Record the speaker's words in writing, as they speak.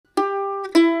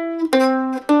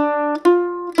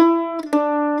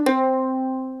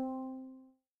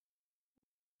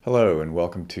and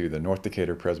welcome to the North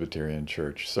Decatur Presbyterian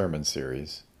Church Sermon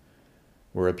Series.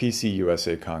 We're a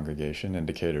PCUSA congregation in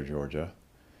Decatur, Georgia.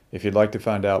 If you'd like to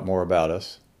find out more about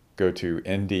us, go to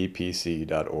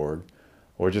ndpc.org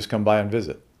or just come by and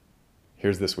visit.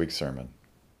 Here's this week's sermon.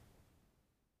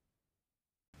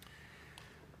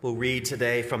 We'll read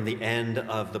today from the end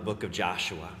of the book of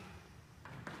Joshua.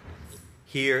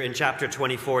 Here in chapter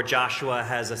 24, Joshua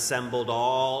has assembled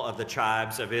all of the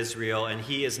tribes of Israel, and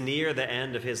he is near the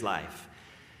end of his life.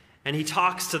 And he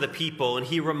talks to the people, and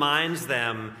he reminds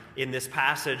them in this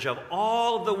passage of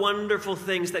all of the wonderful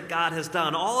things that God has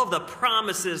done, all of the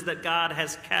promises that God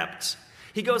has kept.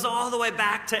 He goes all the way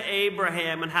back to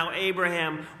Abraham and how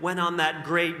Abraham went on that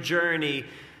great journey.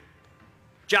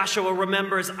 Joshua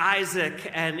remembers Isaac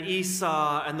and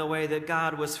Esau and the way that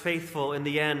God was faithful in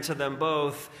the end to them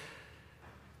both.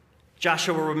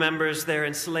 Joshua remembers their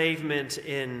enslavement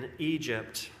in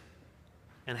Egypt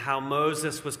and how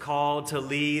Moses was called to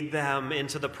lead them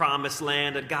into the promised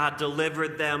land, and God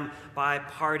delivered them by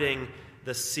parting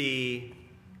the sea.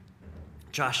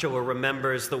 Joshua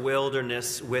remembers the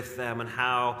wilderness with them and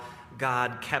how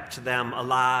God kept them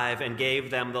alive and gave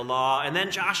them the law. And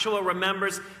then Joshua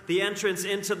remembers the entrance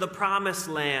into the promised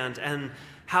land and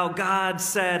how God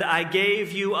said, "I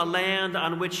gave you a land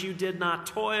on which you did not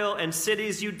toil and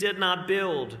cities you did not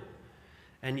build,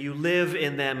 and you live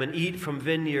in them and eat from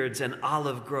vineyards and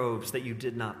olive groves that you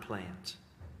did not plant."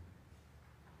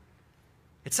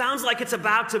 It sounds like it's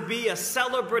about to be a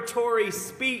celebratory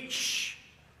speech,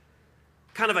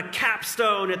 kind of a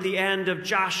capstone at the end of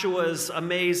Joshua's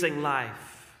amazing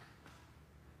life.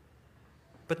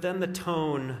 But then the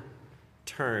tone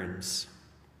turns.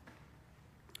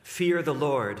 "Fear the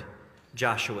Lord,"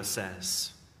 Joshua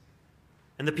says.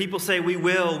 And the people say, "We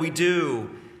will, we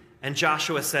do." And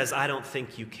Joshua says, "I don't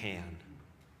think you can.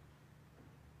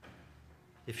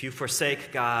 If you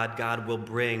forsake God, God will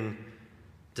bring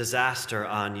disaster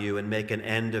on you and make an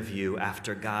end of you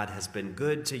after God has been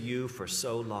good to you for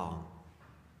so long."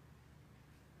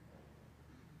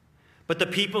 But the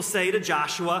people say to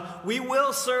Joshua, "We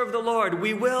will serve the Lord.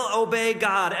 We will obey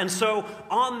God." And so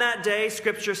on that day,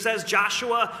 Scripture says,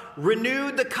 Joshua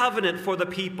renewed the covenant for the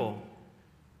people.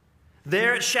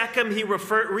 There at Shechem, he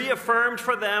reaffirmed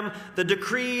for them the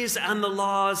decrees and the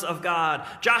laws of God.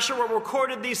 Joshua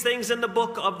recorded these things in the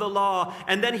book of the law,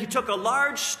 and then he took a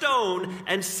large stone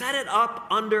and set it up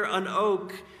under an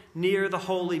oak near the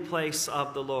holy place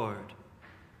of the Lord.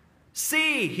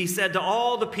 "See," he said to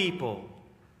all the people,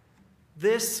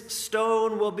 "this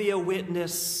stone will be a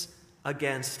witness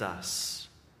against us.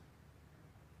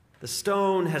 The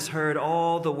stone has heard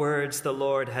all the words the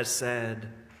Lord has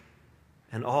said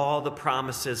and all the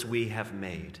promises we have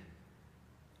made."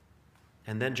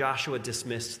 And then Joshua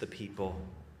dismissed the people,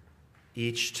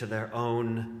 each to their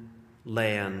own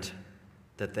land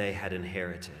that they had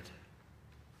inherited.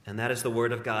 And that is the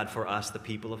word of God for us, the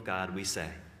people of God. We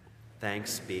say,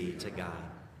 thanks be to God.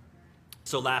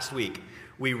 So last week,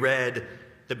 we read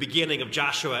the beginning of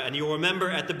Joshua, and you'll remember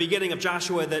at the beginning of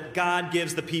Joshua that God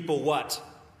gives the people what?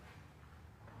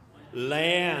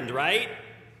 Land, right?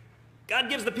 God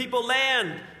gives the people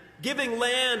land. Giving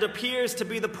land appears to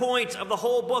be the point of the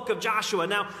whole book of Joshua.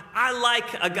 Now, I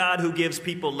like a God who gives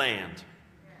people land.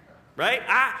 Right?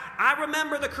 I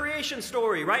remember the creation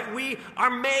story, right? We are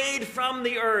made from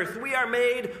the earth. We are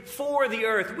made for the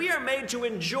earth. We are made to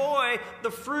enjoy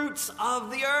the fruits of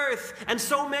the earth. And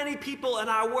so many people in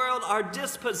our world are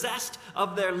dispossessed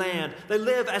of their land. They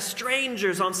live as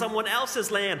strangers on someone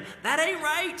else's land. That ain't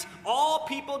right. All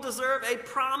people deserve a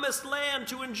promised land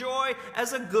to enjoy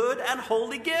as a good and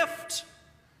holy gift.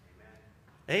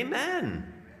 Amen.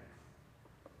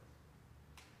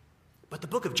 But the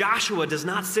book of Joshua does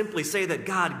not simply say that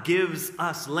God gives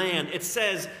us land. It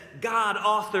says God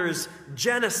authors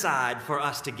genocide for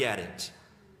us to get it.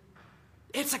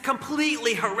 It's a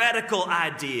completely heretical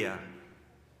idea.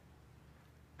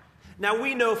 Now,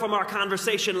 we know from our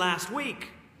conversation last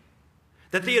week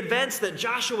that the events that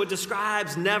Joshua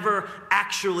describes never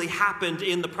actually happened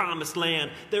in the promised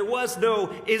land. There was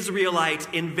no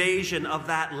Israelite invasion of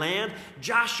that land.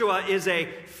 Joshua is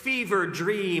a fever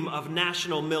dream of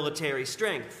national military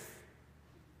strength.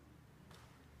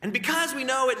 And because we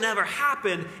know it never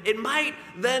happened, it might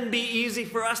then be easy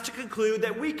for us to conclude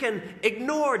that we can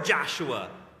ignore Joshua.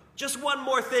 Just one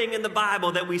more thing in the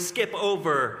Bible that we skip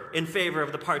over in favor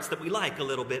of the parts that we like a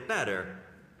little bit better.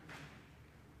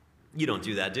 You don't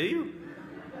do that, do you?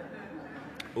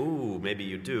 Ooh, maybe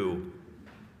you do.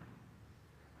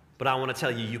 But I want to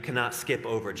tell you, you cannot skip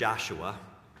over Joshua.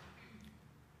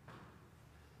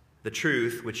 The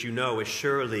truth, which you know as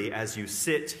surely as you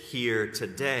sit here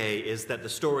today, is that the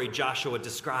story Joshua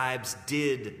describes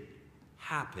did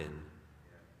happen,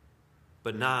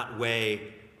 but not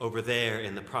way over there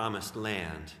in the promised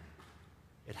land.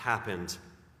 It happened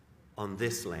on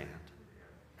this land.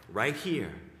 Right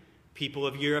here, people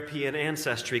of European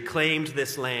ancestry claimed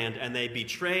this land, and they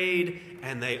betrayed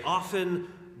and they often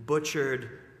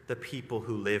butchered the people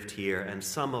who lived here, and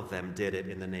some of them did it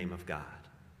in the name of God.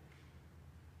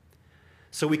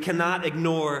 So we cannot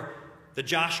ignore the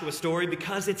Joshua story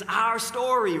because it's our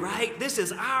story, right? This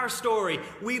is our story.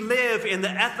 We live in the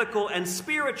ethical and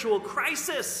spiritual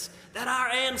crisis that our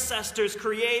ancestors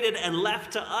created and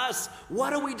left to us.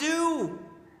 What do?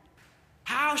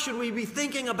 How should we be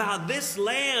thinking about this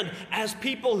land as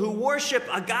people who worship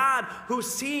a God who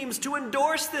seems to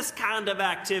endorse this kind of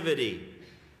activity?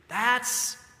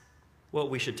 That's what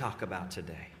we should talk about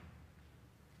today.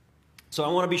 So I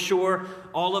want to be sure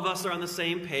all of us are on the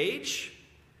same page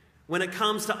when it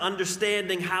comes to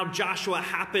understanding how Joshua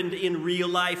happened in real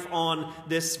life on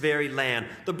this very land.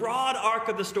 The broad arc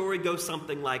of the story goes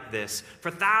something like this. For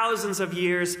thousands of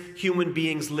years, human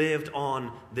beings lived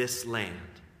on this land.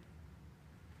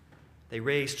 They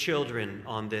raised children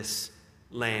on this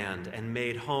land and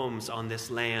made homes on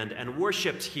this land and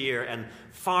worshiped here and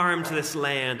farmed this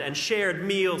land and shared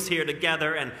meals here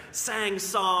together and sang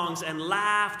songs and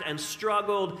laughed and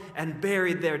struggled and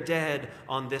buried their dead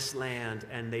on this land,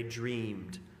 and they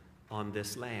dreamed on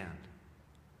this land.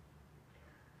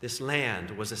 This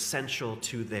land was essential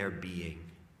to their being.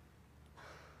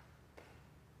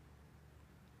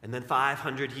 And then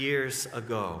 500 years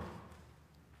ago,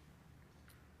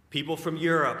 people from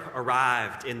Europe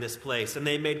arrived in this place, and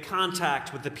they made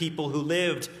contact with the people who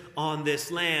lived on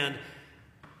this land.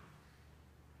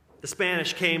 The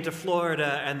Spanish came to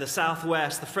Florida and the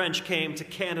Southwest. The French came to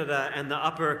Canada and the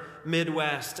upper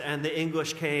Midwest, and the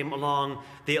English came along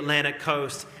the Atlantic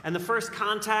coast. And the first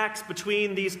contacts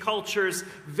between these cultures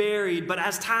varied, but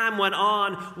as time went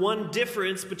on, one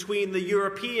difference between the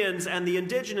Europeans and the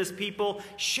indigenous people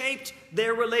shaped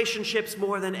their relationships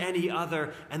more than any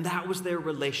other, and that was their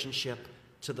relationship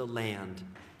to the land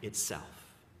itself.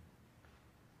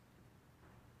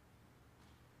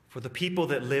 For the people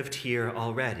that lived here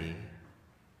already,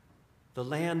 the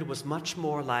land was much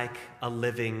more like a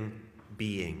living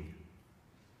being,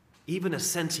 even a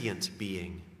sentient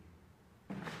being.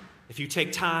 If you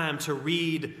take time to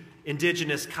read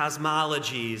indigenous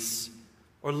cosmologies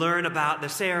or learn about the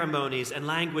ceremonies and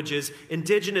languages,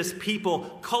 indigenous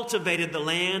people cultivated the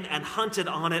land and hunted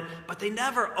on it, but they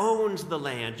never owned the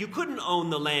land. You couldn't own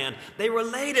the land. They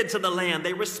related to the land.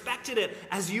 They respected it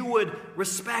as you would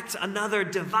respect another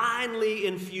divinely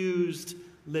infused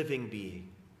living being.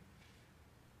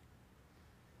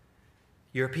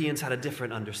 Europeans had a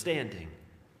different understanding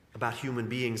about human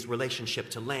beings'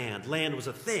 relationship to land. Land was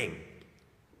a thing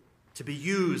to be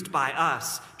used by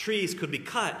us. Trees could be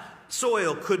cut.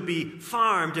 Soil could be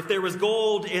farmed. If there was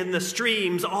gold in the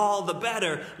streams, all the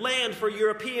better. Land for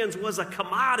Europeans was a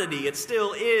commodity. It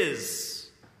still is.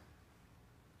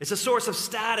 It's a source of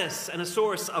status and a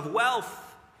source of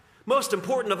wealth. Most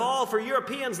important of all, for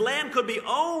Europeans, land could be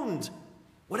owned.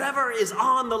 Whatever is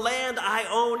on the land I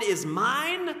own is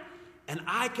mine, and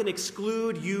I can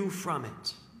exclude you from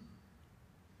it.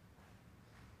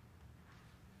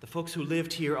 The folks who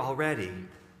lived here already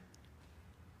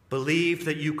believed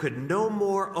that you could no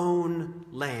more own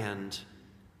land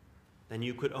than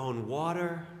you could own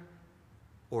water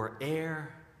or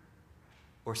air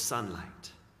or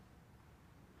sunlight.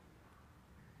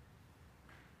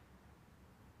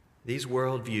 These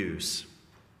worldviews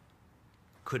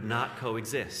could not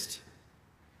coexist.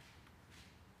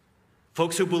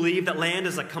 Folks who believe that land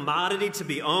is a commodity to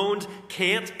be owned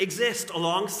can't exist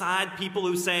alongside people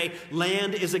who say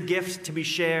land is a gift to be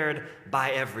shared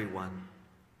by everyone.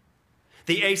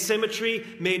 The asymmetry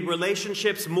made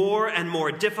relationships more and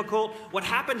more difficult. What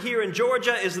happened here in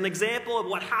Georgia is an example of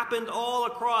what happened all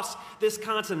across this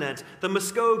continent. The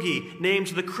Muskogee, named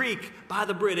the Creek by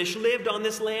the British, lived on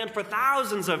this land for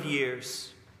thousands of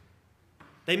years.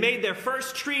 They made their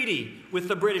first treaty with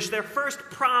the British, their first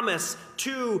promise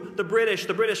to the British.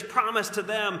 The British promised to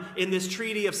them in this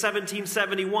treaty of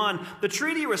 1771. The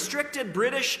treaty restricted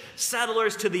British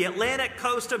settlers to the Atlantic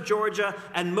coast of Georgia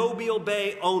and Mobile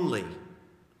Bay only.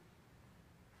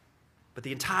 But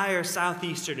the entire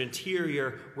southeastern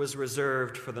interior was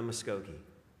reserved for the Muskogee.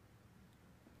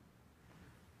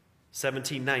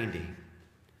 1790.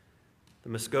 The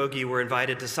Muskogee were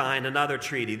invited to sign another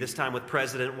treaty, this time with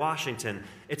President Washington.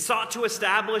 It sought to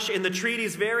establish, in the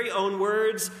treaty's very own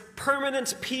words,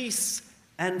 permanent peace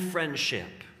and friendship.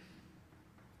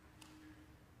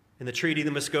 In the treaty, the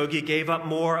Muskogee gave up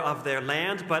more of their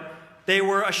land, but they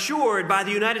were assured by the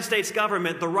United States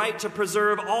government the right to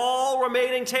preserve all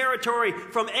remaining territory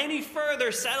from any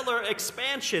further settler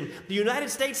expansion. The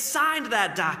United States signed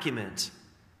that document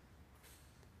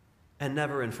and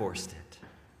never enforced it.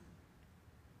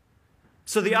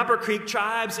 So the Upper Creek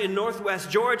tribes in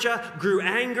northwest Georgia grew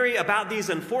angry about these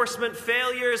enforcement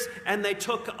failures, and they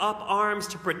took up arms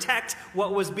to protect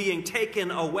what was being taken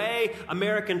away.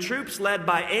 American troops led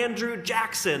by Andrew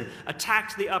Jackson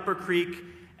attacked the Upper Creek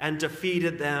and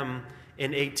defeated them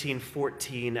in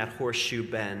 1814 at Horseshoe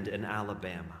Bend in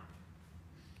Alabama.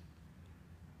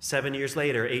 7 years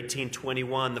later,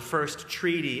 1821, the first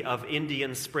Treaty of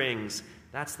Indian Springs.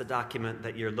 That's the document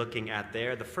that you're looking at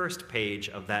there, the first page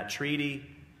of that treaty.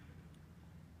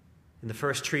 In the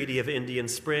first Treaty of Indian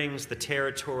Springs, the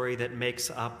territory that makes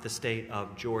up the state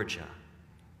of Georgia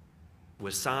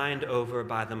was signed over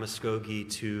by the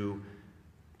Muskogee to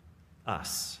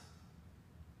us,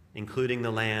 including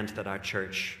the land that our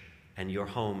church and your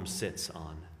home sits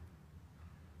on.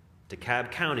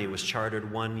 DeKalb County was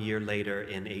chartered 1 year later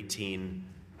in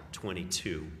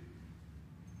 1822.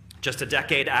 Just a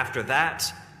decade after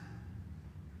that,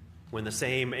 when the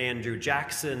same Andrew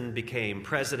Jackson became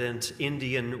president,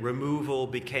 Indian removal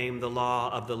became the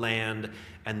law of the land,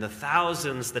 and the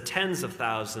thousands, the tens of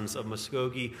thousands of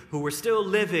Muskogee who were still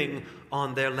living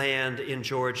on their land in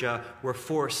Georgia were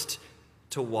forced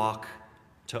to walk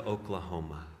to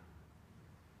Oklahoma.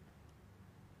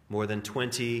 More than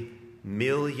 20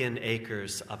 million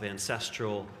acres of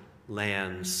ancestral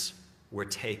lands were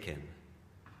taken.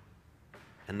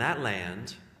 And that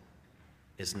land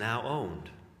is now owned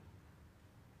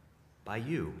by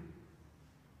you.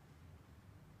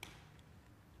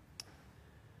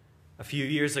 A few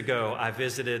years ago, I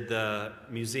visited the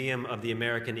Museum of the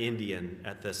American Indian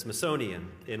at the Smithsonian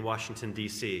in Washington,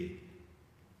 D.C.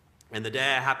 And the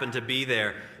day I happened to be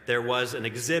there, there was an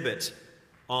exhibit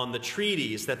on the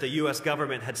treaties that the U.S.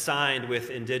 government had signed with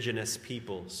indigenous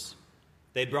peoples.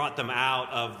 They'd brought them out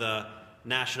of the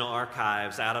National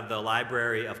Archives, out of the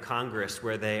Library of Congress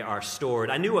where they are stored.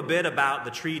 I knew a bit about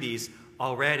the treaties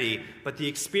already, but the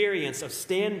experience of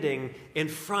standing in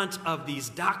front of these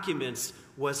documents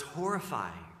was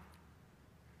horrifying.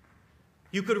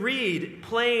 You could read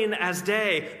plain as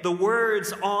day the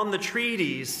words on the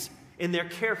treaties in their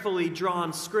carefully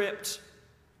drawn script.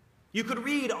 You could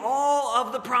read all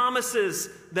of the promises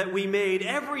that we made.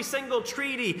 Every single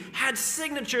treaty had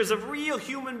signatures of real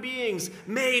human beings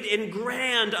made in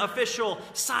grand official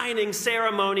signing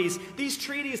ceremonies. These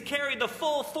treaties carried the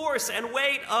full force and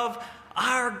weight of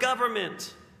our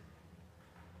government.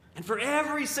 And for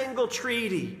every single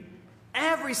treaty,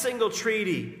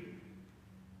 the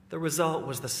result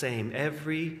was the same.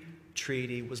 Every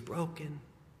treaty was broken.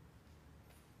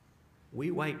 We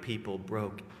white people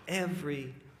broke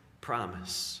every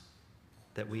promise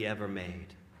that we ever made.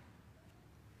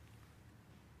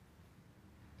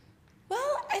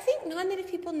 Well, I think non-Native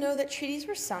people know that treaties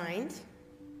were signed.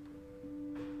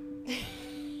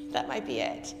 That might be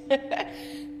it.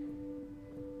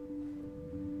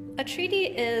 A treaty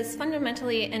is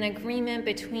fundamentally an agreement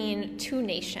between two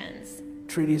nations.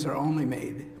 Treaties are only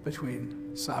made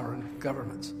between sovereign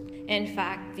governments. In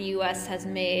fact, the U.S. has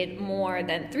made more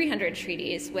than 300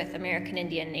 treaties with American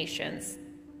Indian nations.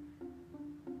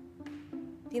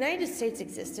 The United States'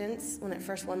 existence, when it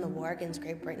first won the war against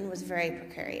Great Britain, was very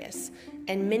precarious,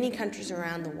 and many countries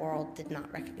around the world did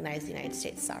not recognize the United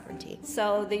States' sovereignty.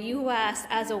 So the U.S.,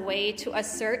 as a way to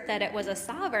assert that it was a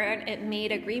sovereign, it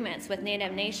made agreements with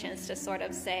Native nations to sort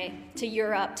of say to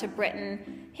Europe, to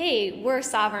Britain, hey, we're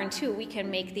sovereign too, we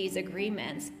can make these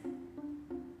agreements.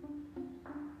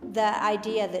 The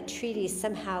idea that treaties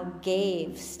somehow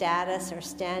gave status or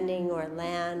standing or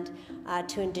land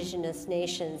to indigenous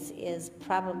nations is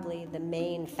probably the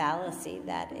main fallacy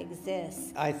that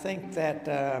exists. I think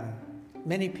that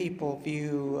many people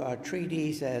view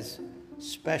treaties as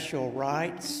special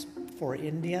rights for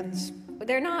Indians.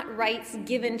 They're not rights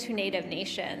given to Native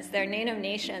nations. They're Native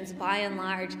nations, by and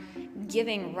large,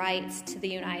 giving rights to the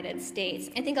United States.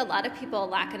 I think a lot of people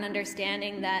lack an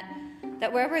understanding that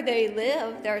wherever they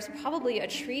live, there's probably a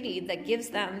treaty that gives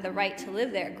them the right to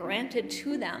live there, granted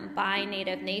to them by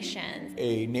Native nations.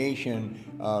 A nation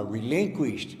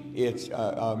relinquished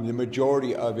the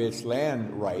majority of its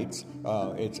land rights,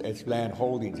 its land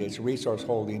holdings, its resource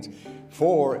holdings,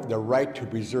 for the right to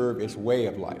preserve its way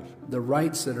of life. The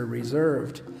rights that are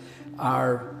reserved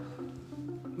are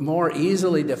more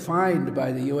easily defined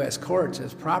by the U.S. courts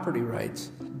as property rights,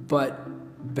 but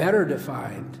better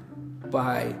defined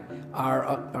by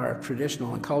our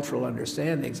traditional and cultural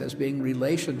understandings as being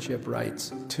relationship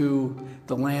rights to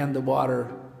the land, the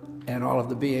water, and all of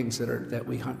the beings that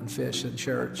we hunt and fish and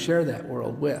share that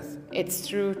world with. It's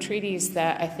through treaties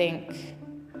that I think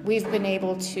we've been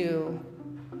able to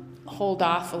hold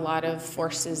off a lot of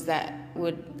forces that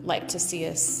would like to see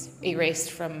us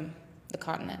erased from the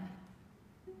continent.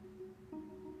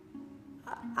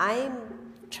 I'm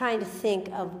trying to think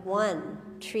of one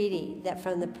treaty that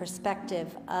from the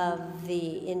perspective of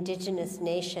the indigenous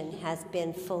nation has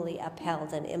been fully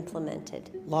upheld and implemented.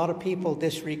 A lot of people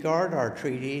disregard our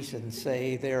treaties and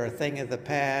say they're a thing of the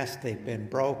past, they've been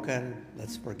broken,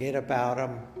 let's forget about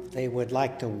them. They would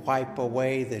like to wipe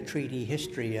away the treaty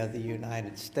history of the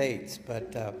United States,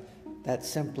 but that's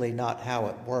simply not how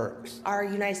it works. Our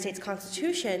United States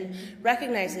Constitution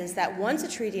recognizes that once a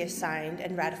treaty is signed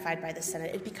and ratified by the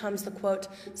Senate, it becomes the, quote,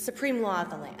 supreme law of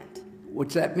the land. What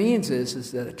that means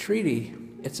is that a treaty,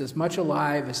 it's as much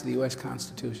alive as the U.S.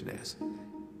 Constitution is.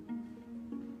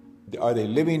 Are they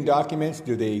living documents?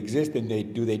 Do they exist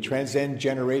and do they transcend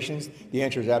generations? The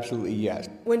answer is absolutely yes.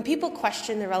 When people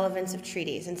question the relevance of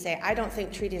treaties and say, I don't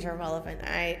think treaties are relevant,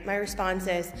 my response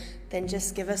is, then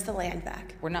just give us the land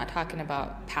back. We're not talking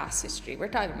about past history, we're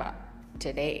talking about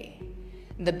today.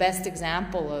 The best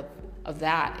example of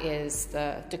that is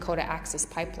the Dakota Access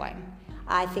Pipeline.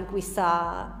 I think we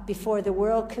saw before the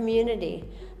world community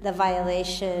the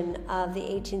violation of the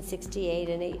 1868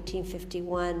 and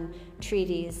 1851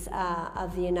 treaties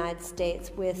of the United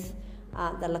States with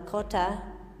the Lakota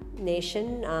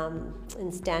Nation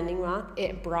in Standing Rock.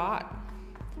 It brought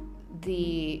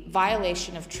the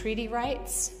violation of treaty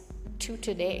rights to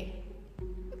today.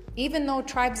 Even though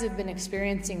tribes have been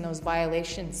experiencing those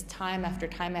violations time after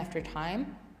time after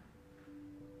time,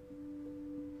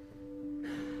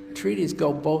 treaties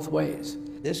go both ways.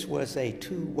 This was a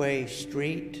two-way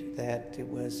street, that it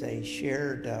was a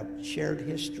shared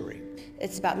history.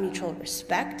 It's about mutual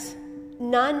respect.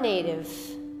 Non-native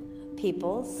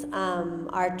peoples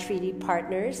are treaty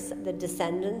partners, the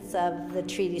descendants of the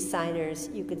treaty signers,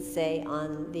 you could say,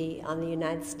 on the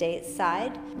United States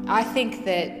side. I think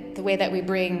that the way that we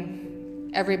bring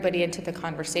everybody into the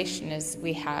conversation is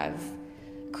we have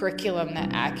curriculum that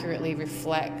accurately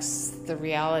reflects the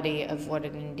reality of what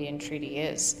an Indian treaty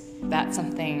is. That's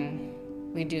something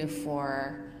we do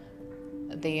for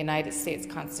the United States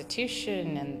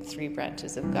Constitution and 3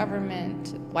 branches of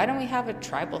government. Why don't we have a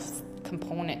tribal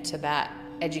component to that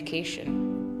education?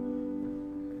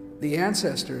 The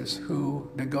ancestors who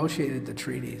negotiated the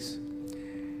treaties,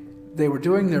 they were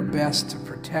doing their best to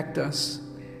protect us,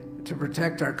 to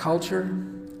protect our culture,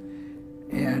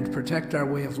 and protect our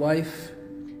way of life.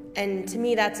 And to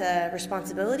me, that's a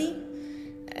responsibility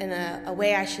and a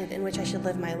way in which I should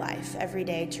live my life every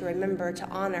day, to remember, to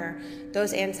honor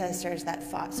those ancestors that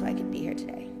fought so I could be here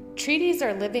today. Treaties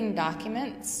are living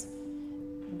documents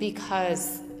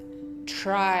because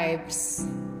tribes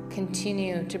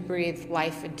continue to breathe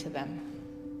life into them.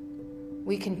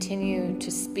 We continue to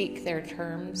speak their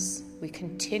terms. We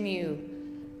continue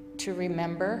to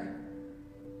remember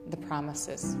the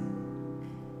promises.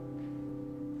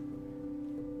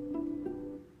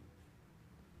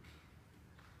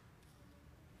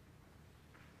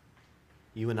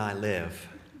 You and I live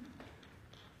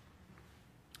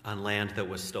on land that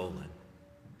was stolen.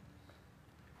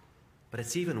 But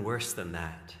it's even worse than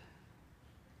that.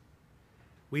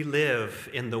 We live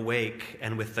in the wake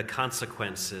and with the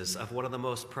consequences of one of the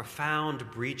most profound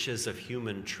breaches of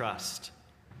human trust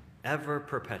ever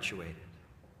perpetuated.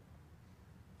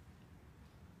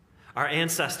 Our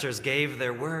ancestors gave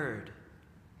their word.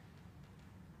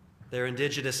 Their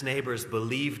indigenous neighbors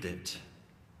believed it.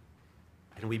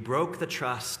 And we broke the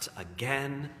trust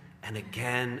again and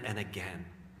again and again.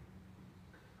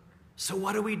 So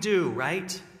what do we do,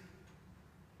 right?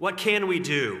 What can we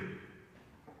do?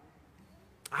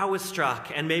 I was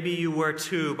struck, and maybe you were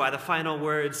too, by the final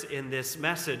words in this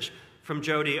message from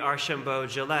Jody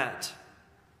Archambault-Gillette.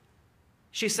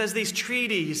 She says these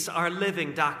treaties are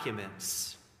living documents.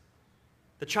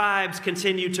 The tribes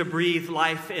continue to breathe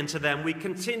life into them. We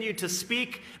continue to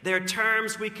speak their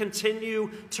terms. We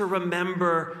continue to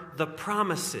remember the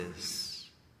promises.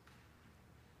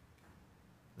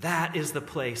 That is the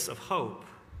place of hope.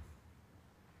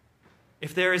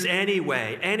 If there is any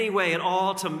way at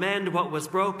all to mend what was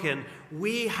broken,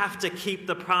 we have to keep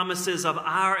the promises of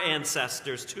our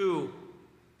ancestors too.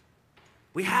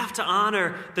 We have to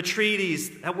honor the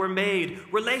treaties that were made,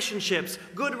 relationships,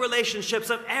 good relationships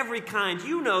of every kind.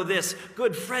 You know this,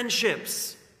 good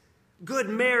friendships, good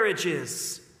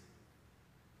marriages,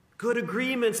 good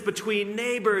agreements between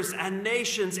neighbors and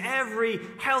nations. Every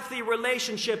healthy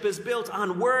relationship is built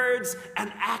on words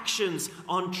and actions,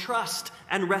 on trust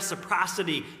and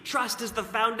reciprocity. Trust is the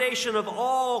foundation of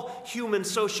all human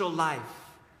social life.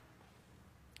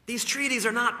 These treaties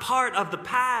are not part of the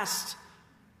past.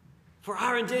 For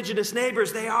our indigenous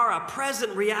neighbors, they are a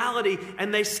present reality,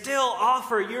 and they still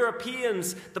offer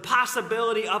Europeans the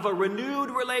possibility of a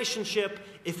renewed relationship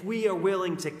if we are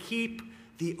willing to keep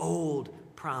the old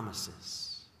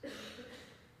promises.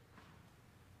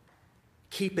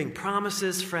 Keeping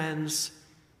promises, friends,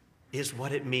 is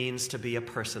what it means to be a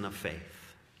person of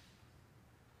faith.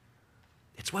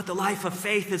 It's what the life of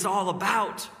faith is all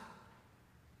about.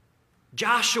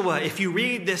 Joshua, if you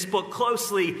read this book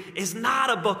closely, is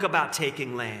not a book about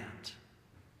taking land.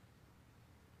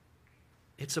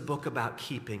 It's a book about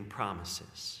keeping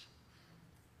promises.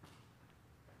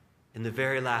 In the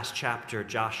very last chapter,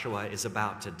 Joshua is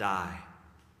about to die.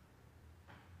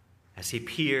 As he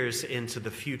peers into the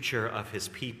future of his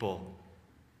people,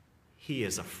 he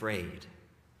is afraid.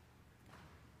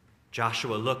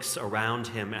 Joshua looks around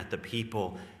him at the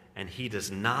people, and he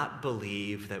does not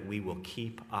believe that we will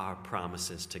keep our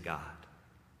promises to God.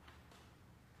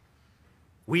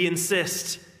 We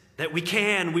insist that we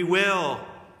can, we will.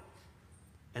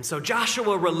 And so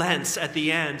Joshua relents at the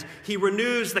end. He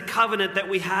renews the covenant that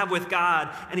we have with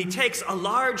God, and he takes a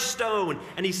large stone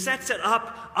and he sets it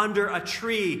up under a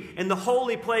tree in the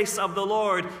holy place of the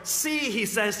Lord. See, he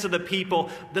says to the people,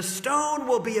 the stone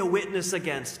will be a witness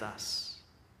against us.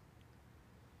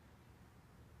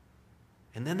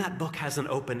 And then that book has an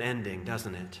open ending,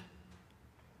 doesn't it?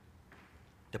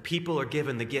 The people are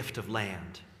given the gift of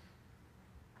land.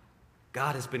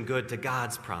 God has been good to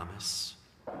God's promise.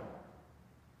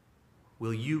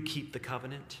 Will you keep the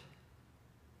covenant?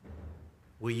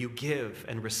 Will you give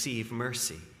and receive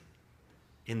mercy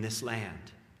in this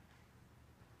land?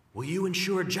 Will you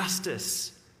ensure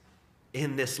justice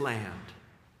in this land?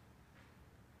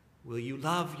 Will you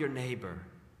love your neighbor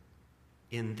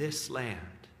in this land?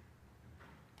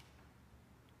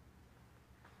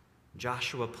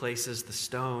 Joshua places the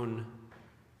stone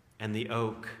and the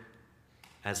oak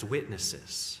as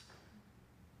witnesses.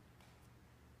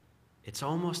 It's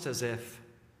almost as if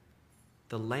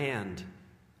the land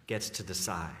gets to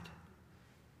decide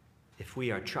if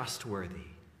we are trustworthy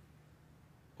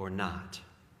or not.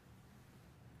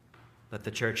 Let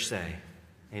the church say,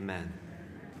 amen.